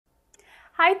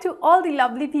Hi to all the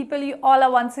lovely people. You all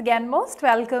are once again most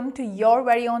welcome to your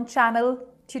very own channel,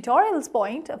 Tutorials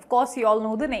Point. Of course, you all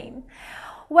know the name.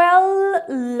 Well,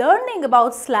 learning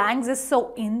about slangs is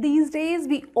so in these days.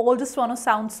 We all just want to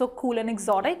sound so cool and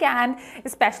exotic, and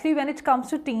especially when it comes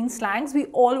to teen slangs, we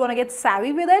all want to get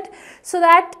savvy with it so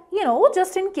that,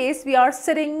 just in case we are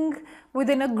sitting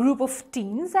within a group of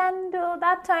teens and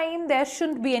that time there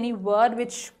shouldn't be any word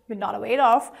which we're not aware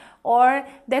of, or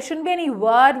there shouldn't be any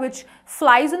word which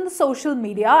flies in the social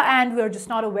media and we're just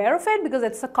not aware of it because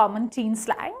it's a common teen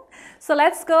slang. So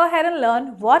let's go ahead and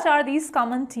learn what are these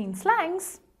common teen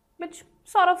slangs which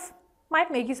sort of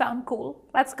might make you sound cool.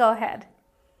 Let's go ahead.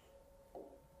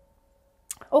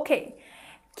 Okay,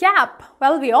 cap.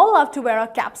 Well, we all love to wear a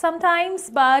cap sometimes,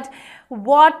 but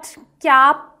what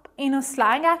cap in a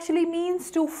slang actually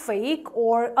means to fake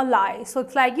or a lie. So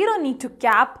it's like you don't need to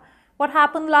cap what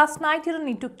happened last night, you don't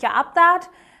need to cap that.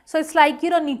 So it's like you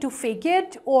don't need to fake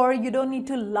it or you don't need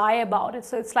to lie about it.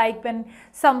 So it's like when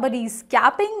somebody's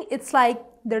capping, it's like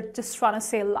they're just trying to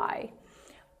say lie.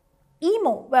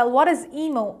 Emo. Well, what is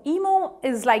emo? Emo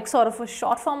is like sort of a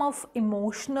short form of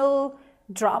emotional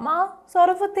drama sort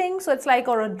of a thing. So it's like,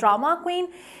 or a drama queen.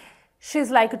 She's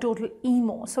like a total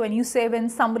emo. So when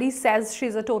somebody says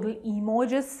she's a total emo,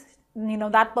 just,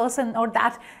 that person or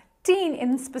that teen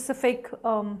in specific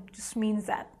just means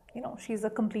that, she's a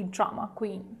complete drama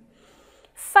queen.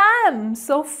 Fam.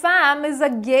 So fam is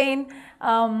again,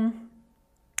 an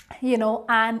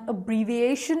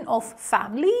abbreviation of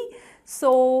family.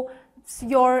 So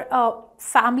your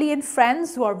family and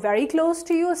friends who are very close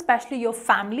to you, especially your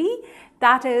family,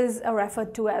 that is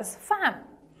referred to as fam.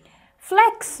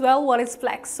 Flex. Well, what is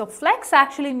flex? So flex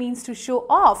actually means to show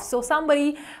off. So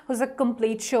somebody who's a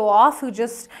complete show off, who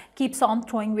just keeps on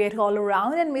throwing weight all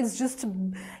around and is just,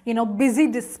 busy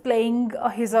displaying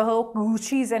his or her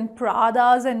Gucci's and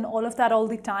Pradas and all of that all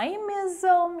the time is,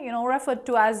 referred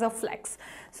to as a flex.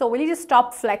 So will you just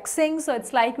stop flexing? So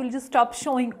it's like, will you just stop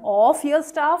showing off your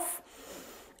stuff?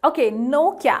 Okay,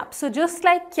 no cap. So just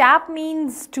like cap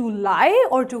means to lie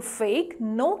or to fake,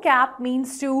 no cap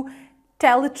means to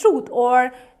tell the truth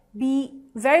or be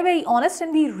very, very honest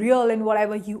and be real in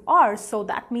whatever you are. So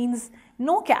that means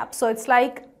no cap. So it's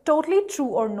like totally true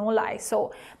or no lie.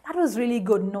 So that was really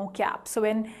good, no cap. So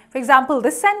when, for example,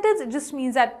 this sentence, it just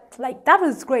means that like that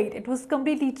was great. It was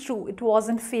completely true. It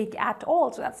wasn't fake at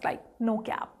all. So that's like no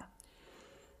cap.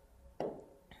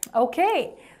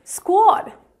 Okay,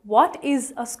 squad. What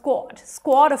is a squad?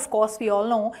 Squad, of course, we all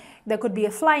know there could be a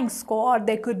flying squad.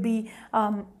 There could be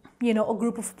a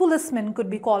group of policemen could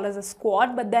be called as a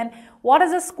squad. But then what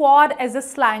is a squad as a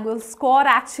slang? Well, squad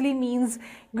actually means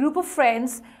group of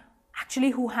friends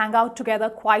actually who hang out together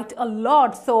quite a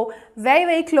lot. So very,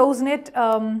 very close-knit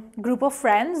group of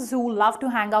friends who love to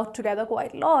hang out together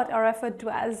quite a lot are referred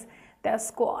to as their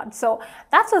squad. So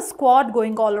that's a squad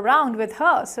going all around with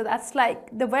her. So that's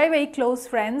like the very, very close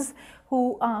friends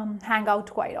who hang out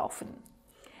quite often.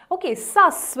 Okay,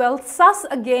 sus. Well, sus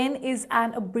again is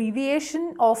an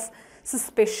abbreviation of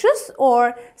suspicious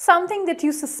or something that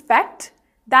you suspect.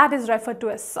 That is referred to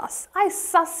as sus. I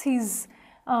sus he's,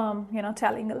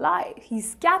 telling a lie.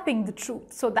 He's capping the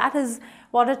truth. So that is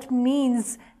what it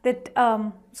means, that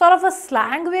sort of a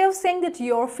slang way of saying that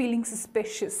you're feeling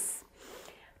suspicious.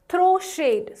 Throw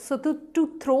shade. So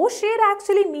to throw shade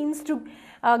actually means to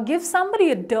give somebody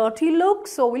a dirty look.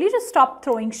 So will you just stop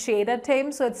throwing shade at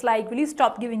him? So it's like, will you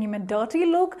stop giving him a dirty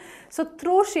look? So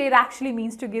throw shade actually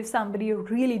means to give somebody a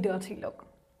really dirty look.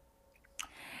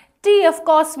 Tea, of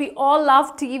course, we all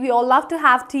love tea. We all love to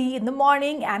have tea in the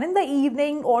morning and in the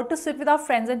evening, or to sit with our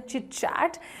friends and chit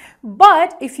chat.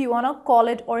 But if you want to call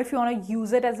it, or if you want to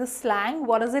use it as a slang,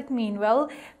 what does it mean? Well,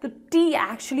 the tea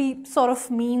actually sort of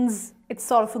means it's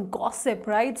sort of a gossip,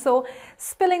 right? So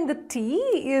spilling the tea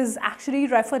is actually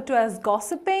referred to as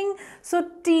gossiping. So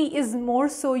tea is more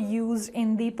so used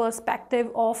in the perspective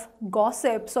of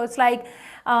gossip. So it's like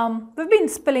we've been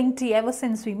spilling tea ever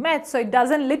since we met. So it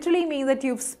doesn't literally mean that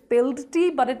you've spilled tea,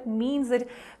 but it means that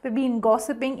we've been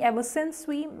gossiping ever since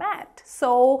we met.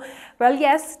 So, well,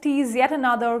 yes, tea is yet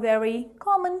another very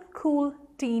common, cool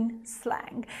teen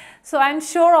slang. So I'm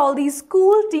sure all these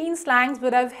cool teen slangs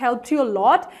would have helped you a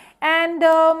lot. And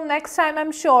next time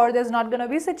I'm sure there's not going to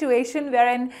be a situation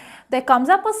wherein there comes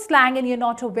up a slang and you're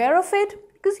not aware of it,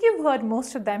 because you've heard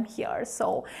most of them here.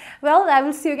 So, well, I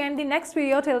will see you again in the next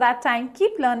video. Till that time,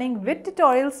 keep learning with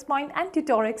Tutorials Point and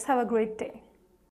Tutorix. Have a great day.